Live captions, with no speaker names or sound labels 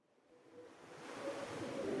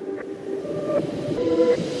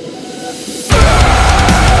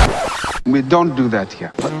We don't do that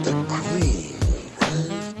here. But the queen.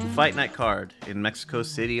 Fight night card in Mexico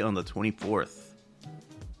City on the 24th.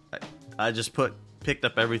 I just picked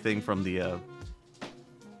up everything from the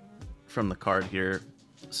card here,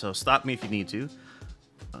 so stop me if you need to.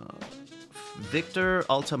 Victor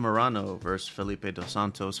Altamirano versus Felipe Dos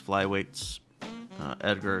Santos, flyweights.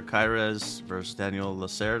 Edgar Cairez versus Daniel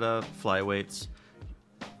Lacerda, flyweights.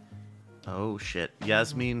 Oh shit.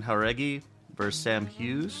 Yasmin Jauregui versus Sam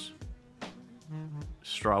Hughes,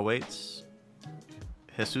 strawweights.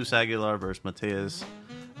 Jesus Aguilar versus Mateus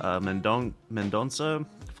Mendonça,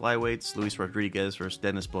 flyweights. Luis Rodriguez versus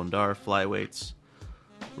Dennis Bondar, flyweights.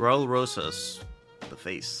 Raul Rosas, the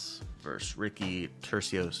face, versus Ricky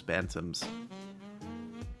Tercios, bantams.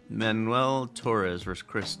 Manuel Torres versus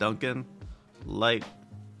Chris Duncan, light.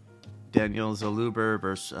 Daniel Zaluber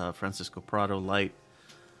versus Francisco Prado, light.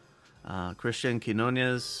 Christian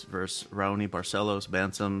Quinones versus Raoni Barcelos,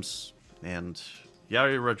 bantams. And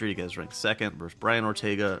Yair Rodriguez ranked second versus Brian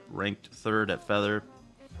Ortega, ranked third at feather.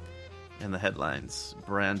 And the headlines: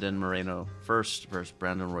 Brandon Moreno first versus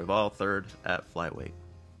Brandon Royval, third at flyweight.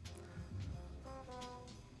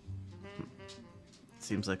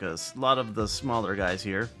 Seems like a lot of the smaller guys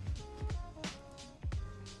here.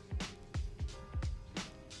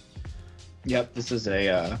 Yep, this is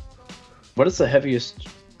a, what is the heaviest,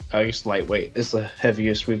 I guess lightweight is the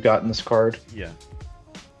heaviest we've got in this card. Yeah.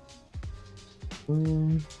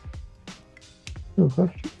 No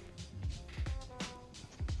question.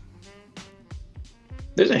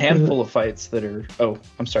 There's a handful of fights that are, oh,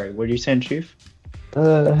 I'm sorry, what are you saying, Chief?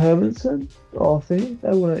 Hermanson, RC,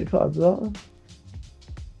 they're 185, is that?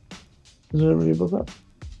 Is there anybody above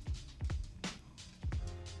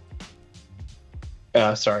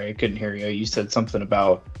that? Sorry, I couldn't hear you. You said something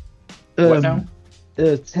about what now?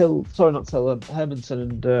 Hermanson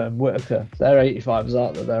and Whitaker. They're 85s,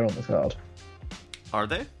 aren't they? They're on the card. Are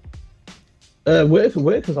they?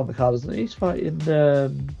 Whitaker's on the card, isn't he? He's fighting.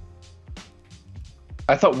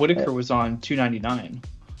 I thought Whitaker was on 299.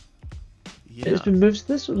 Yeah. It's been moved to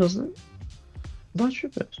this one, hasn't it? Why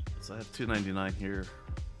should it? So I have 299 here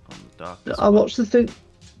on the dock. I watched the thing.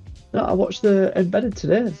 No, I watched the embedded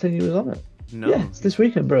today. The thing he was on it. No. Yeah, it's this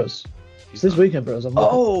weekend, bros. It's this weekend, bros.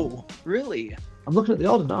 Oh, really? I'm looking at the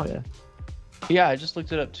order now, yeah. Yeah, I just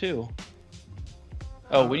looked it up too.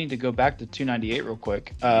 Oh, we need to go back to 298 real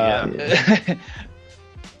quick. Yeah.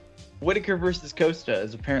 Whitaker versus Costa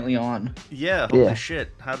is apparently on. Yeah, holy shit.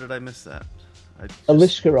 How did I miss that?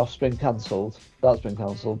 Alishkarov's been cancelled. That's been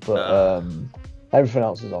cancelled, but everything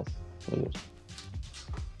else is on.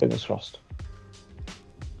 Fingers crossed.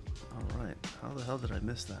 Alright. How the hell did I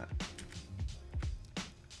miss that?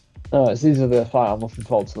 No, these are the fight I'm looking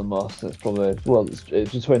forward to the most. It's probably,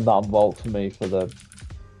 it's between that and Vault for me for the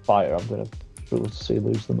fighter I'm going to struggle to see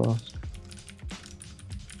lose the most.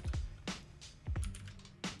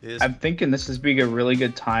 I'm thinking this is being a really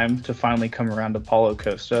good time to finally come around to Paulo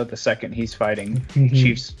Costa the second he's fighting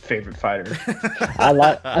Chief's favorite fighter.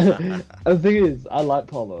 The thing is, I like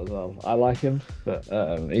Paulo as well. I like him, but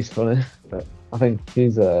he's funny. But I think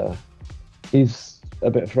he's a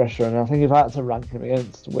bit fresher, and I think if I had to rank him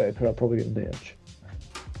against Whitaker, I'd probably give him the edge.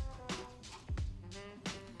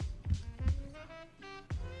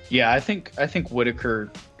 Yeah, I think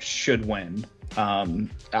Whitaker should win.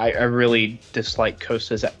 I really dislike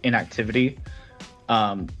Costa's inactivity,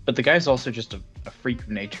 but the guy's also just a freak of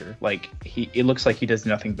nature. Like it looks like he does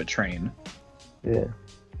nothing but train. Yeah.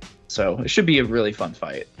 So it should be a really fun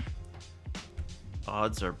fight.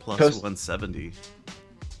 Odds are plus 170.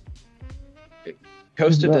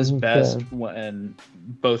 Costa does best when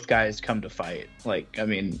both guys come to fight. Like, I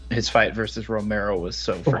mean, his fight versus Romero was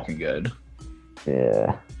so freaking good.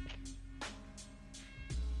 Yeah.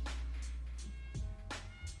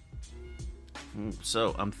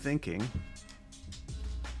 So I'm thinking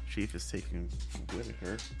Chief is taking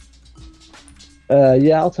Whitaker.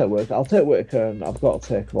 Yeah, I'll take Whitaker. I'll take Whitaker, and I've got to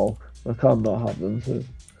take Volk. I can't not have them. So.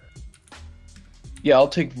 Yeah, I'll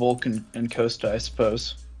take Volk and Costa, I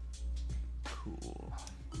suppose. Cool.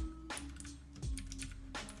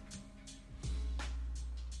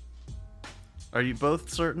 Are you both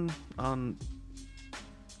certain on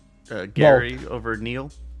Gary over Neil?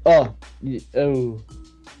 Oh. Do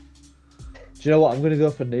you know what? I'm going to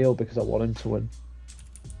go for Neil because I want him to win.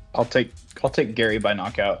 I'll take Gary by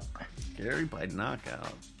knockout. Gary by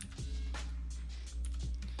knockout.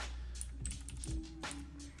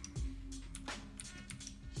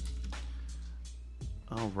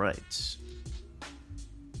 All right.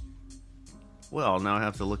 Well, now I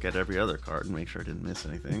have to look at every other card and make sure I didn't miss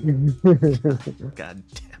anything. God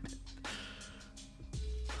damn it.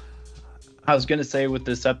 I was gonna say with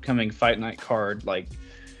this upcoming fight night card, like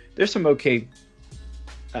there's some okay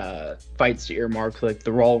fights to earmark, like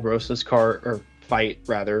the Raul Rosas card or fight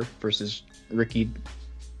rather versus Ricky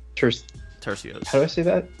Tercios. How do I say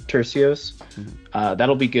that? Tercios.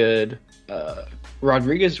 That'll be good.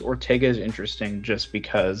 Rodriguez Ortega is interesting just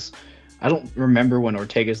because I don't remember when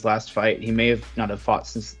Ortega's last fight. He may have not have fought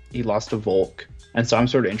since he lost to Volk, and so I'm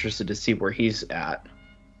sort of interested to see where he's at.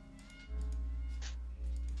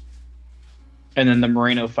 And then the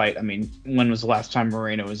Moreno fight. I mean, when was the last time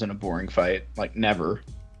Moreno was in a boring fight? Like never.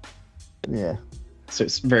 Yeah. So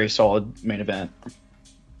it's a very solid main event.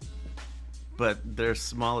 But they're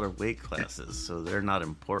smaller weight classes, so they're not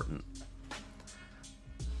important.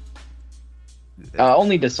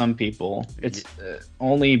 Only to some people. It's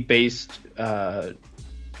only based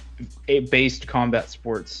combat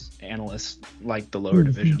sports analysts like the lower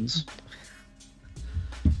divisions.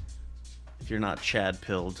 If you're not Chad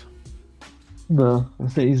pilled. No, I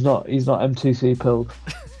think he's not MTC pilled.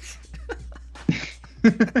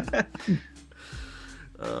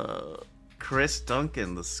 Chris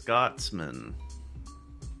Duncan, the Scotsman,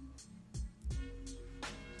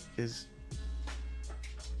 is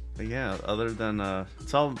other than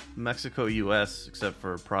it's all Mexico US except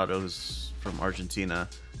for Prado's from Argentina.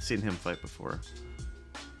 Seen him fight before.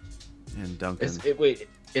 And Duncan.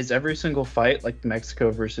 Is every single fight like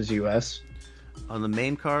Mexico versus US? On the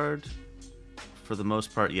main card, for the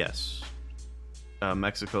most part, yes.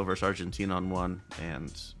 Mexico versus Argentina on one,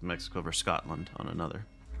 and Mexico versus Scotland on another.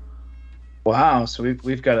 Wow, so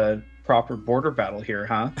we've got a proper border battle here,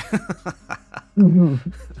 huh?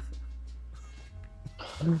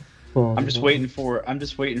 I'm just waiting for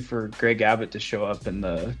Greg Abbott to show up in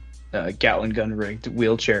the Gatling gun rigged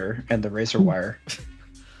wheelchair and the razor wire.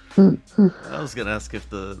 I was gonna ask if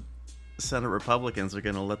the Senate Republicans are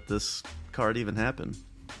gonna let this card even happen.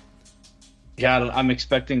 Yeah, I'm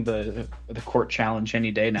expecting the court challenge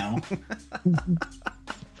any day now.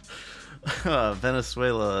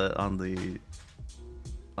 Venezuela on the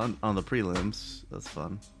prelims. That's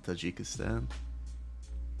fun. Tajikistan.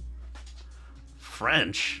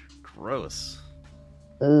 French. Gross.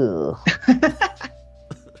 Ugh.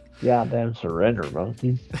 Goddamn surrender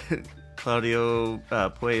monkey. Claudio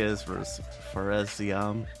Puelles versus Fares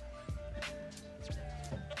Ziam.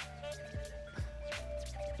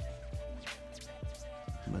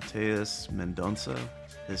 Mateus Mendonça.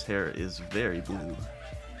 His hair is very blue.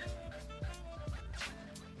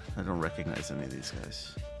 I don't recognize any of these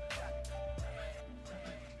guys.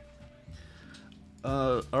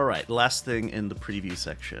 Alright, last thing in the preview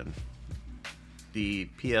section. The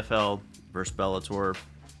PFL versus Bellator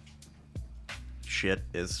shit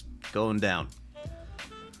is going down.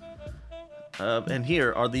 And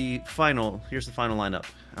here's the final lineup.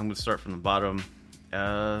 I'm going to start from the bottom.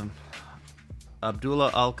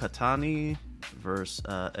 Abdullah Al-Khatani versus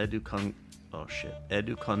Edu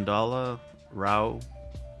Kondala Rao.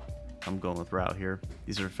 I'm going with Rao here.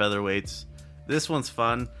 These are featherweights. This one's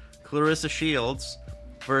fun. Clarissa Shields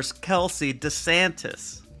versus Kelsey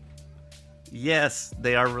DeSantis. Yes,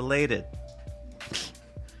 they are related.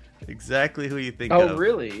 Exactly who you think of. Oh,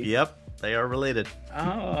 really? Yep, they are related.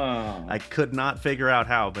 Oh. I could not figure out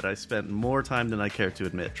how, but I spent more time than I care to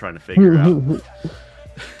admit trying to figure out.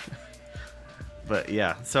 But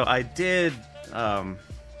yeah, so I did.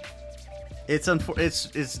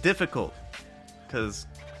 It's difficult because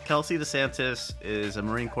Kelsey DeSantis is a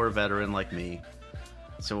Marine Corps veteran like me,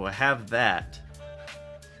 so I have that.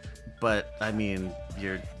 But I mean,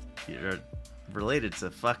 you're related to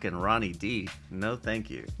fucking Ronnie D. No, thank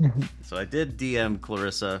you. So I did DM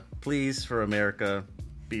Clarissa, please, for America,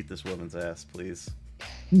 beat this woman's ass, please.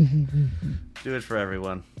 Do it for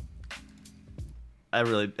everyone. I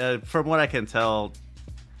really, from what I can tell,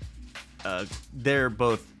 they're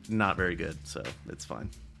both not very good, so it's fine.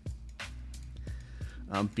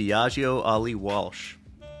 Biagio Ali Walsh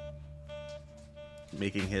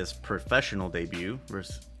making his professional debut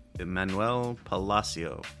versus Emmanuel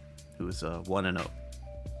Palacio, who's 1-0.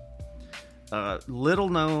 Little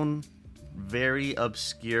known, very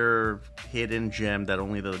obscure, hidden gem that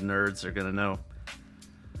only the nerds are gonna know.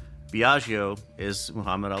 Biagio is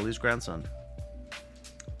Muhammad Ali's grandson.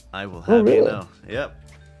 I will have you know. Yep.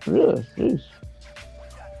 Really? Jeez.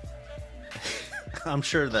 I'm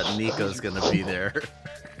sure that Nico's gonna be there.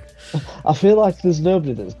 I feel like there's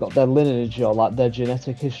nobody that's got their lineage or like their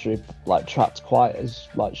genetic history like tracked quite as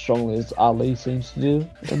like strongly as Ali seems to do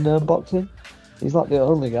in boxing. He's like the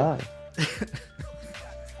only guy.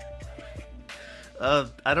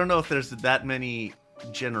 I don't know if there's that many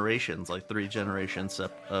generations, like 3 generations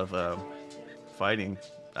of fighting.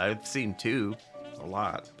 I've seen 2, a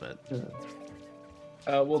lot, but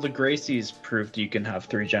Well, the Gracies proved you can have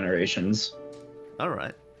 3 generations. All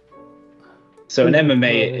right. So in Ooh,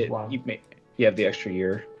 MMA, wow. you have the extra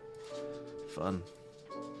year. Fun.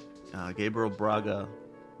 Gabriel Braga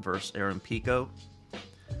versus Aaron Pico.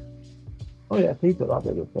 Oh yeah, Pico, that'd be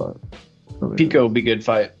a good fight. Pico would be a good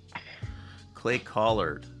fight. Clay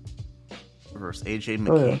Collard versus AJ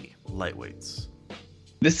Oh, yeah. McKee. Lightweights.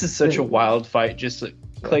 This is such a wild fight. Just that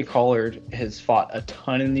Clay Collard has fought a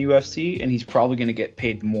ton in the UFC, and he's probably going to get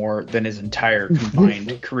paid more than his entire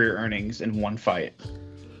combined career earnings in one fight.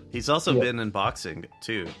 He's also been in boxing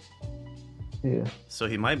too, Yeah. so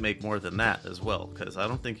he might make more than that as well. Because I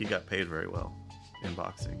don't think he got paid very well in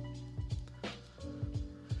boxing.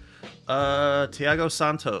 Thiago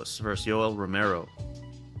Santos versus Yoel Romero.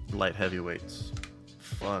 Light heavyweights.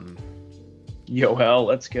 Fun. Yoel,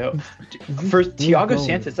 let's go. For Thiago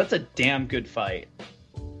Santos, that's a damn good fight.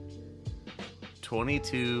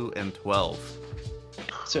 22-12.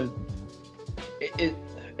 So,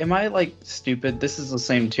 am I like stupid? This is the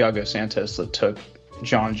same Thiago Santos that took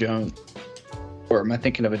John Jones, or am I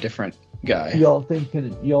thinking of a different guy? You're thinking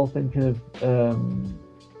of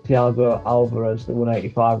Thiago Alvarez, the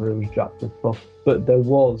 185, who was jacked as fuck. But there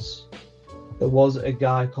was a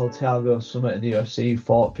guy called Thiago Summit in the UFC,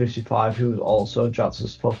 fought 55, who was also jacked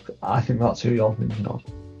as fuck. I think that's who you're thinking of.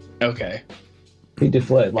 Okay. He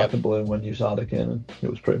deflated like a balloon when you saw the cannon. It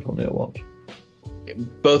was pretty funny to watch.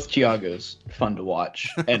 Both Thiagos fun to watch,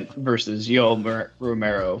 and versus Yoel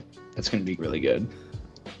Romero, that's going to be really good.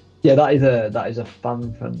 Yeah, that is a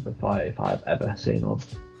fan friendly fight if I've ever seen one.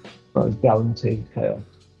 That was guaranteed chaos.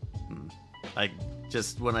 I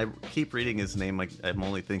just, when I keep reading his name, I'm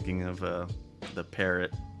only thinking of the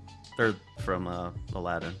parrot, or from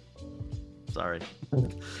Aladdin. Sorry.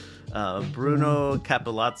 Bruno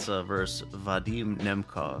Capilazza versus Vadim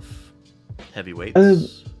Nemkov.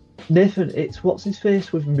 Heavyweights. Nathan, it's what's his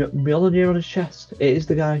face with Mjolnir on his chest. It is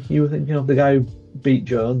the guy you were thinking of, the guy who beat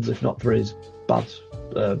Jones, if not for his bad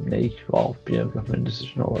knee or referee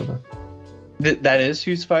decision or whatever. That is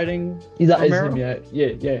who's fighting? That is Romero? him,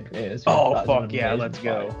 yeah, it is. Oh, That's fuck an yeah, amazing let's fight.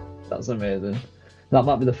 go. That's amazing. That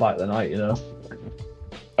might be the fight of the night, you know.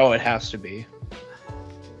 Oh, it has to be.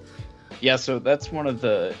 Yeah, so that's one of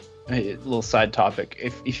the little side topic.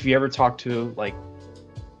 If you ever talk to like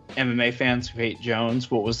MMA fans who hate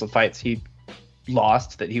Jones, what was the fights he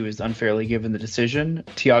lost that he was unfairly given the decision?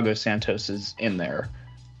 Thiago Santos is in there.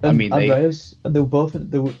 I mean, Andreas, and they were both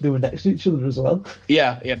they were next to each other as well.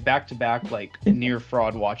 Yeah, back to back, like near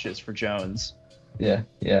fraud watches for Jones. Yeah,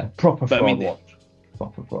 proper But, fraud watch.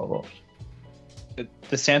 Proper fraud watch.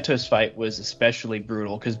 The Santos fight was especially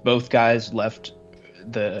brutal because both guys left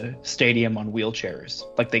the stadium on wheelchairs.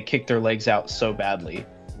 Like they kicked their legs out so badly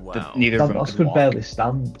Wow. that neither of them Santos could could walk. barely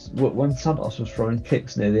stand. When Santos was throwing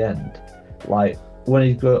kicks near the end, like when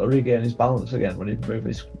he'd go to regain his balance again, when he'd move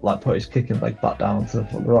his, like put his kicking leg back down to the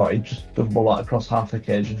front row, he'd just double like across half the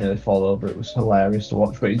cage and nearly fall over. It was hilarious to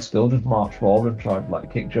watch, but he'd still just march forward and try and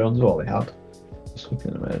like kick Jones all he had. It's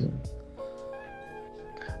fucking amazing.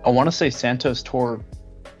 I want to say Santos tore.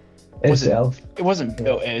 ACL. It wasn't. Yeah.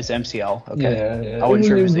 Oh, it was MCL. Okay. Yeah. I wasn't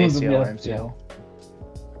sure it was one of them, ACL or yeah. MCL.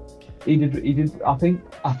 He did.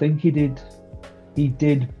 I think he did. He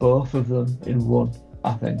did both of them in one.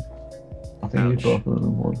 I think he did Ouch. both of them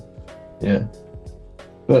in one. Yeah,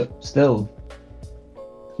 but still,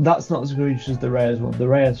 that's not as egregious as the Reyes one. The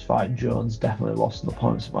Reyes fight, Jones definitely lost in the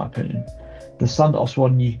points, in my opinion. The Santos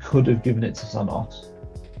one, you could have given it to Santos.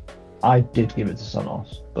 I did give it to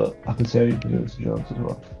Santos, but I could say you could give it to Jones as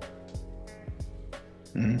well.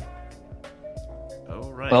 Mhm.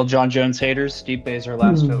 All right. Well, John Jones haters, Steve Bay's our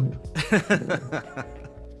last hope.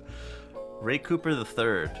 Ray Cooper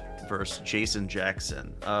III versus Jason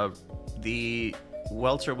Jackson. The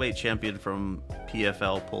welterweight champion from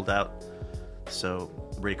PFL pulled out, so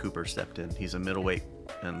Ray Cooper stepped in. He's a middleweight,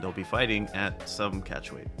 and they'll be fighting at some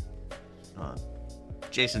catchweight.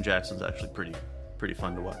 Jason Jackson's actually pretty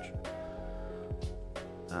fun to watch.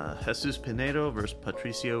 Jesus Pinedo versus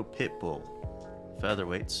Patricio Pitbull.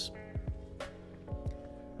 Featherweights.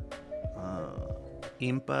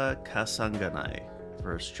 Impa Kasanganay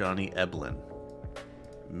versus Johnny Eblin.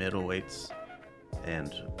 Middleweights.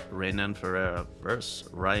 And Renan Ferreira versus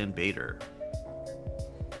Ryan Bader.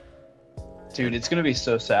 Dude, it's gonna be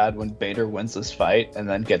so sad when Bader wins this fight and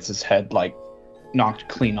then gets his head like knocked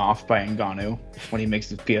clean off by Ngannou when he makes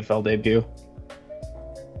his PFL debut.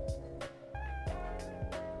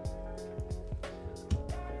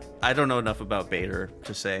 I don't know enough about Bader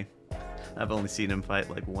to say. I've only seen him fight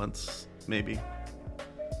like once, maybe.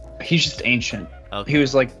 He's just ancient. Okay. He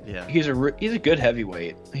was like, Yeah. he's a good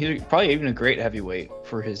heavyweight. He's probably even a great heavyweight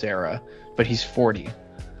for his era, but he's 40.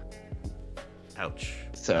 Ouch.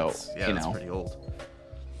 So, that's pretty old.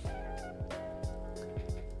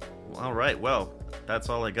 All right, well, that's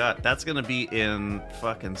all I got. That's gonna be in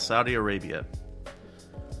fucking Saudi Arabia.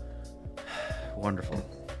 Wonderful.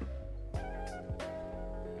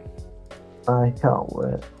 I can't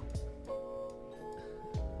wait.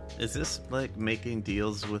 Is this like making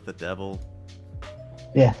deals with the devil?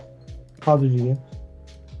 Yeah. How did you get?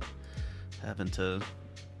 Having to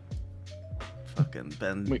fucking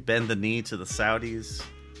bend the knee to the Saudis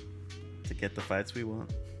to get the fights we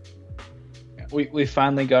want. We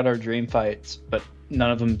finally got our dream fights, but none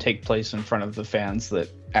of them take place in front of the fans that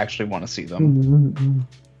actually want to see them. Mm-hmm.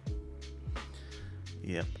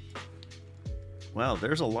 Yep. Well,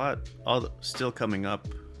 there's a lot still coming up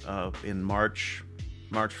in March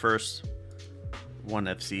 1st. One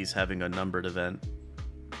FC's having a numbered event.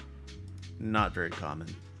 Not very common.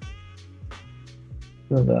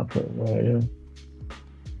 Yeah.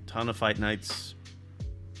 Ton of fight nights.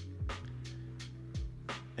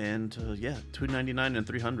 And $299 and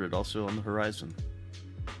 $300 also on the horizon.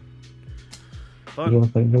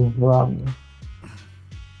 Fun.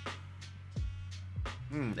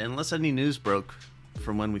 Unless any news broke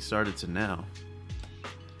from when we started to now.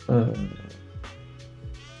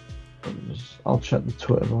 I'll check the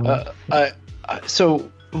Twitter.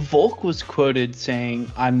 So Volk was quoted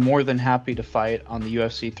saying, "I'm more than happy to fight on the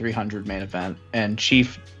UFC 300 main event." And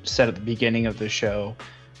Chief said at the beginning of the show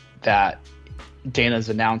that Dana's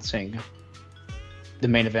announcing the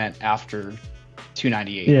main event after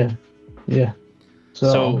 298. Yeah.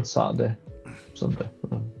 So on Sunday.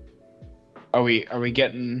 Are we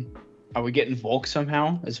getting Volk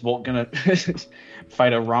somehow? Is Volk gonna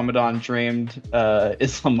fight a Ramadan dreamed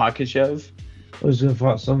Islam Makhachev? I was gonna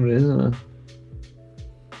fight somebody, isn't it?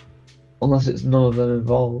 Unless it's none of them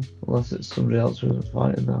involved. Unless it's somebody else who's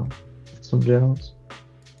fighting now. Somebody else.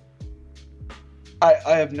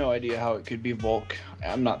 I have no idea how it could be Volk.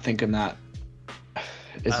 I'm not thinking that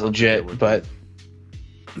is legit, but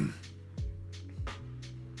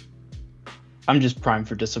I'm just primed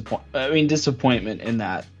for disappointment in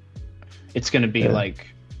that it's going to be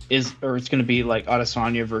it's going to be like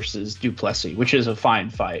Adesanya versus Duplessis, which is a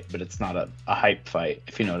fine fight, but it's not a hype fight,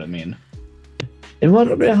 if you know what I mean. It might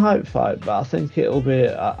not be a hype fight, but I think it'll be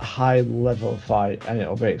a high level fight and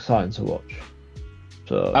it'll be exciting to watch.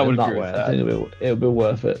 So I would in that agree way, with that. I think it'll be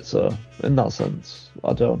worth it. So in that sense,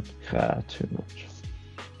 I don't care too much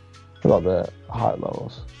about the high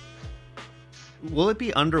levels. Will it be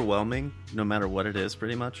underwhelming no matter what it is,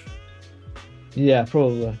 pretty much? Yeah,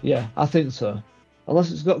 probably. Yeah, I think so.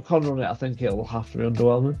 Unless it's got Conor on it, I think it will have to be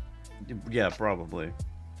underwhelming. Yeah, probably.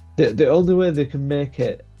 The only way they can make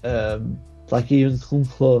it even come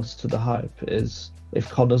close to the hype is if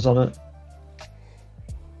Conor's on it.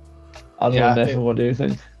 I don't know, Nathan, what do you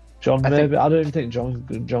think? John, maybe? I don't even think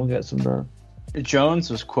John gets him there.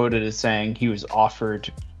 Jones was quoted as saying he was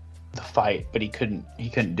offered the fight, but he couldn't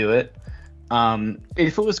do it.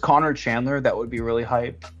 If it was Conor Chandler, that would be really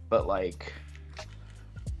hype, but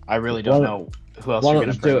I really don't know who else you're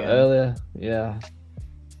going to bring in. Why not do it earlier? Yeah.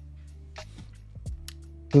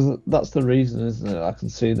 Because that's the reason, isn't it? I can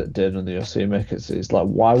see that Dana and the UFC make it. It's like,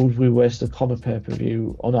 why would we waste a Conor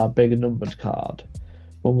pay-per-view on our bigger numbered card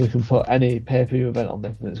when we can put any pay-per-view event on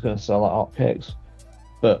this and it's going to sell like hotcakes?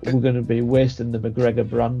 But we're going to be wasting the McGregor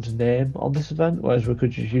brand name on this event, whereas we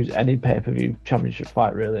could just use any pay-per-view championship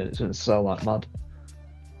fight, really, and it's going to sell like mad.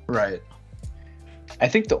 Right. I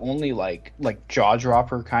think the only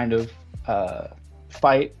jaw-dropper kind of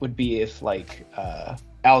fight would be if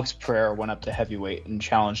Alex Pereira went up to heavyweight and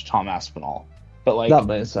challenged Tom Aspinall. But that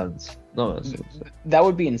makes sense. That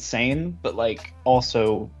would be insane, but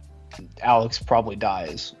also Alex probably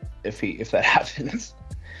dies if that happens.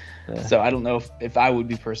 Yeah. So I don't know if I would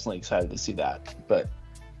be personally excited to see that, but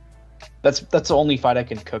that's the only fight I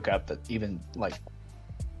can cook up that even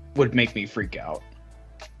would make me freak out.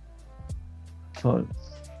 Fine.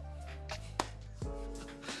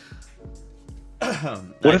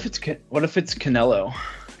 What if it's Canelo?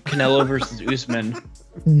 Canelo versus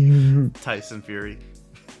Usman. Tyson Fury.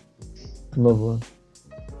 Lovely.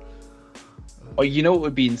 Oh, you know what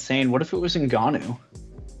would be insane? What if it was Ngannou?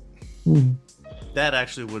 That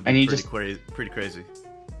actually would be pretty crazy.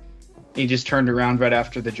 He just turned around right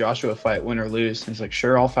after the Joshua fight, win or lose. And he's like,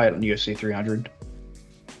 sure, I'll fight on UFC 300.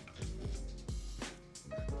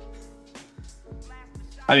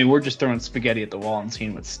 I mean, we're just throwing spaghetti at the wall and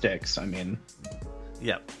seeing what sticks. I mean,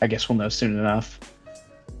 yeah. I guess we'll know soon enough.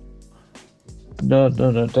 No,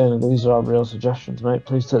 Dana, these are our real suggestions, mate.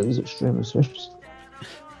 Please take these extremely seriously.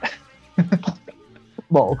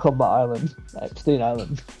 Mortal Kombat Island, Epstein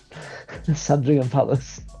Island, Sandringham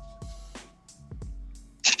Palace.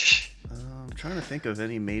 I'm trying to think of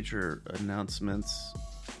any major announcements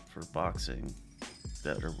for boxing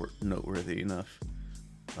that are noteworthy enough.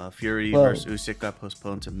 Fury versus Usyk got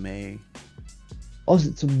postponed to May. Oh, is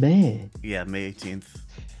it to May? Yeah, May 18th.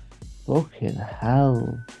 Fucking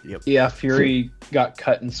hell. Yep. Yeah, Fury got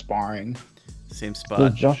cut in sparring. Same So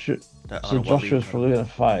spot. Joshua's probably going to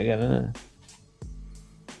fight again, isn't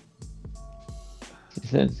he? You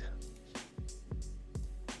think?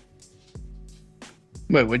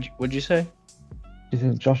 Wait, what'd you say? Do you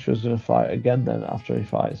think Joshua's going to fight again then after he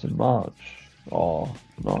fights in March? Or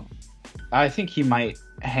not? I think he might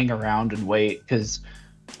hang around and wait because,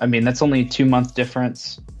 I mean, that's only a 2-month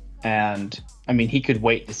difference. And, I mean, he could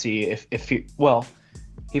wait to see if he... Well,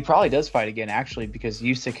 he probably does fight again, actually, because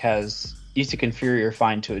Usyk and Fury are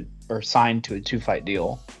signed to a 2-fight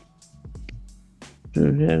deal.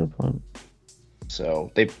 Yeah, good point.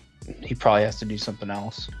 So he probably has to do something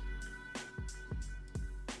else.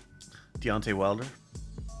 Deontay Wilder.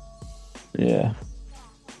 Yeah.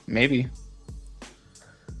 Maybe.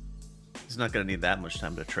 He's not going to need that much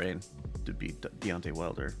time to train to beat Deontay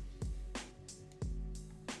Wilder.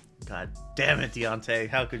 God damn it, Deontay.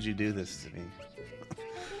 How could you do this to me?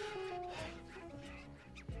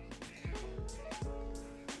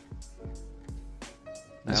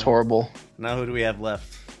 It's horrible. Now who do we have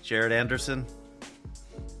left? Jared Anderson?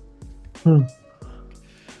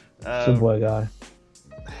 Subway guy.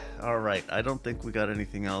 All right. I don't think we got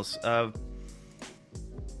anything else. I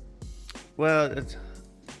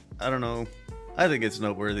don't know. I think it's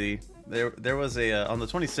noteworthy. There was a on the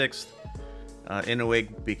 26th,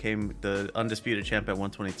 Inoue became the undisputed champ at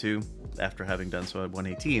 122 after having done so at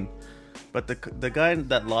 118. But the guy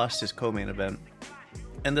that lost his co-main event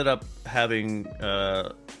ended up having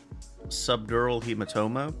subdural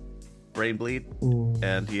hematoma, brain bleed,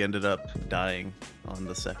 and he ended up dying on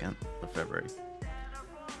the 2nd of February.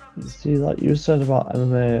 See, like you said about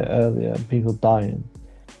MMA earlier, and people dying.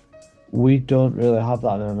 We don't really have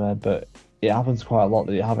that in MMA, but it happens quite a lot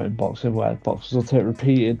that you have it in boxing, where boxers will take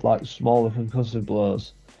repeated, like, smaller concussive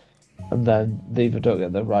blows, and then they either don't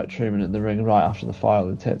get the right treatment in the ring right after the fight,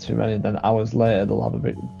 or they take too many, and then hours later they'll have a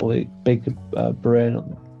big bleed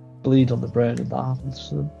on the brain, and that happens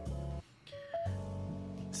to them.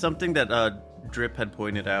 Something that Drip had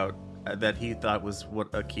pointed out that he thought was what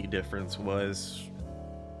a key difference was,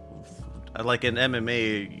 like in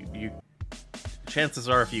MMA, you chances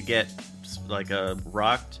are if you get like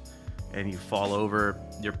rocked and you fall over,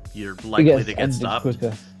 you're likely to get stopped.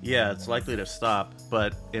 Quicker. Yeah, it's likely to stop.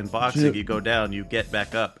 But in boxing, you go down, you get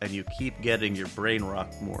back up, and you keep getting your brain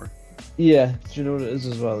rocked more. Yeah, do you know what it is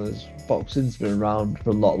as well? Is boxing's been around for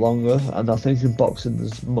a lot longer, and I think in boxing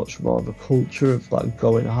there's much more of a culture of like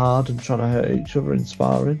going hard and trying to hurt each other in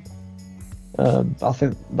sparring. I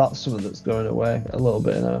think that's something that's going away a little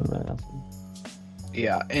bit in MMA. I think.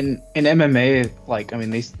 Yeah, in MMA, like, I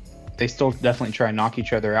mean, they still definitely try and knock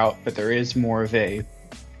each other out, but there is more of a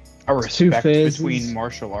respect between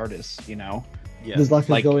martial artists, you know? Yeah. There's like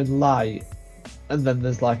a going light, and then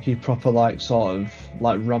there's like you proper like sort of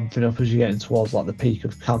like ramping up as you're getting towards like the peak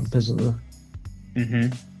of camp, isn't there?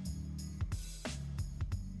 Mm-hmm.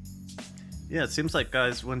 Yeah, it seems like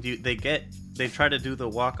guys, when they try to do the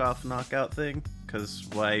walk-off knockout thing, because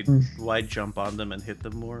why jump on them and hit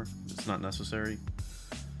them more? It's not necessary.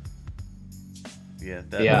 Yeah,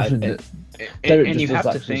 and you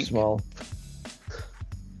have to think small.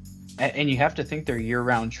 And you have to think their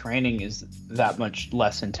year-round training is that much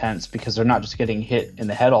less intense because they're not just getting hit in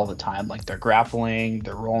the head all the time. Like, they're grappling,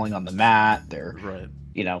 they're rolling on the mat, they're right.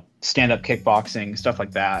 You know, stand-up kickboxing, stuff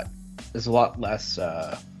like that. There's a lot less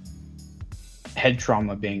head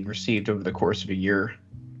trauma being received over the course of a year.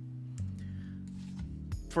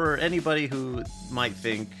 For anybody who might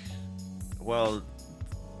think, well,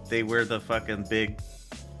 they wear the fucking big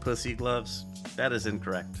pussy gloves, that is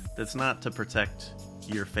incorrect. That's not to protect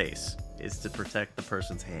your face. It's to protect the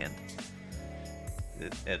person's hand.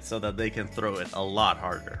 It's so that they can throw it a lot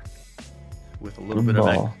harder with a little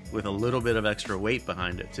bit of extra weight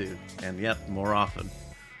behind it too. And yep, more often.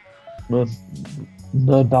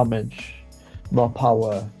 No damage, more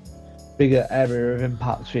power, bigger area of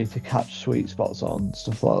impact for you to catch sweet spots on,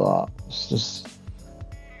 stuff like that.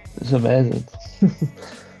 It's amazing.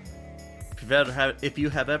 If you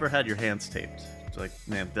have ever had your hands taped, it's like,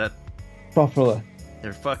 man, that properly.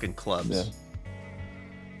 They're fucking clubs.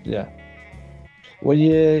 Yeah. When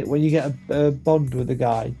you get a bond with a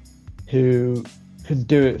guy who can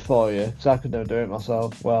do it for you, because I could never do it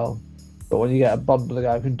myself well. But when you get a bond with a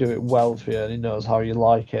guy who can do it well for you and he knows how you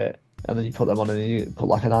like it, and then you put them on and you put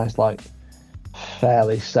like a nice, like,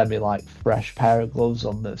 fairly semi, fresh pair of gloves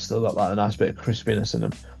on that's still got like a nice bit of crispiness in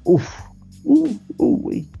them. Oof. Ooh, ooh,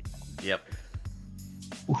 wee. Yep.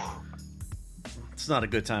 Oof. It's not a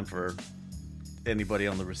good time for anybody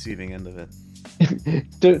on the receiving end of it.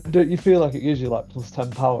 don't you feel like it gives you like plus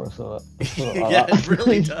 10 power or something? Like Yeah, that? it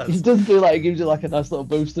really does. It does feel like it gives you like a nice little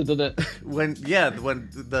booster, doesn't it? When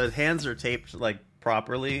the hands are taped like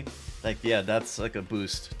properly, like that's like a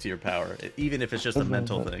boost to your power, even if it's just a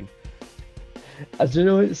mental thing. Do you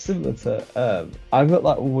know it's similar to? I've got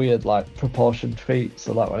like weird like proportioned feet.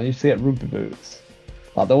 So like when I used to get rugby boots,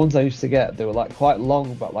 like the ones I used to get, they were like quite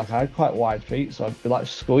long, but like I had quite wide feet, so I'd be like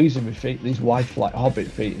squeezing my feet, these wide like hobbit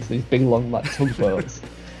feet, these big long like tugboats,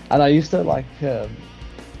 and I used to like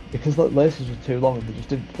because the laces were too long and they just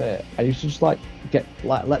didn't fit. I used to just like get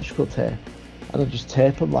like electrical tape, and I'd just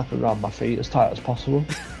tape them like around my feet as tight as possible,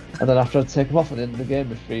 and then after I'd take them off at the end of the game,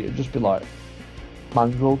 my feet would just be like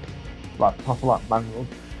mangled. Like proper like mangled.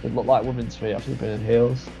 It looked like women's feet after being in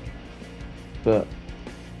heels. But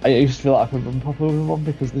I used to feel like I could run properly with one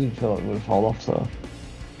because they didn't feel like they would fall off, so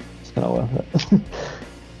it's kind of worth it.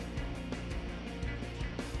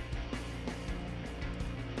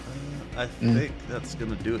 I think that's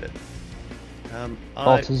gonna do it.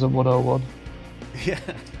 Autism 101. Yeah.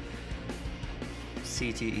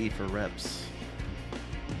 CTE for reps.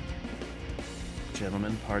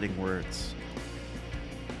 Gentlemen, parting words.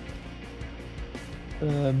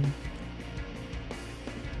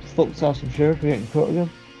 Fuck Tyson Fury for getting cut again.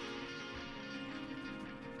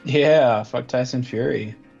 Yeah, fuck Tyson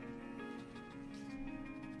Fury.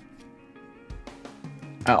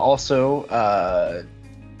 Also,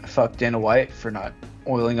 fuck Dana White for not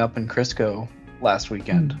oiling up in Crisco last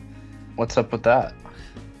weekend. What's up with that?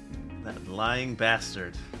 That lying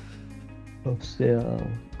bastard. Oh, still.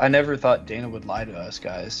 I never thought Dana would lie to us,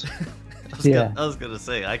 guys. I was gonna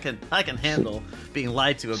say I can handle being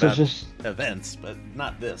lied to about events, but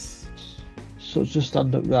not this. Such a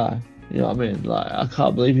stand-up guy. You know what I mean? Like I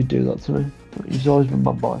can't believe he'd do that to me. He's always been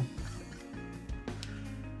my boy.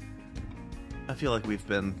 I feel like we've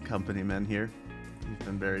been company men here. We've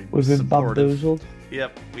been very We've been supportive. bamboozled.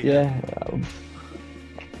 Yep. Been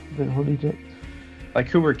honeydipped. Like,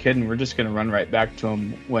 who we're kidding? We're just gonna run right back to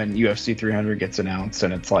him when UFC 300 gets announced,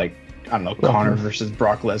 and it's like, I don't know, Conor versus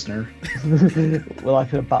Brock Lesnar. We're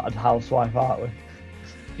like a battered housewife, aren't we?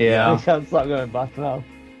 Yeah. We can't stop going back now.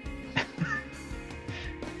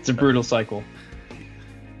 It's a brutal cycle.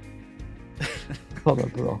 Conor,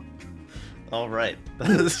 bro. All right. That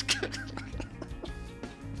is good.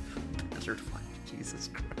 Jesus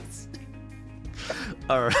Christ.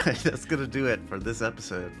 All right, that's gonna do it for this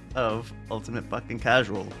episode of Ultimate Fucking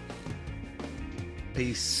Casual.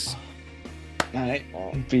 Peace. All right.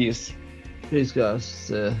 Peace. Peace, guys.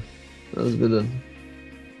 That was a good one.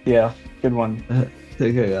 Yeah, good one.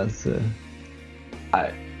 Take care, guys. All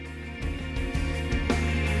right.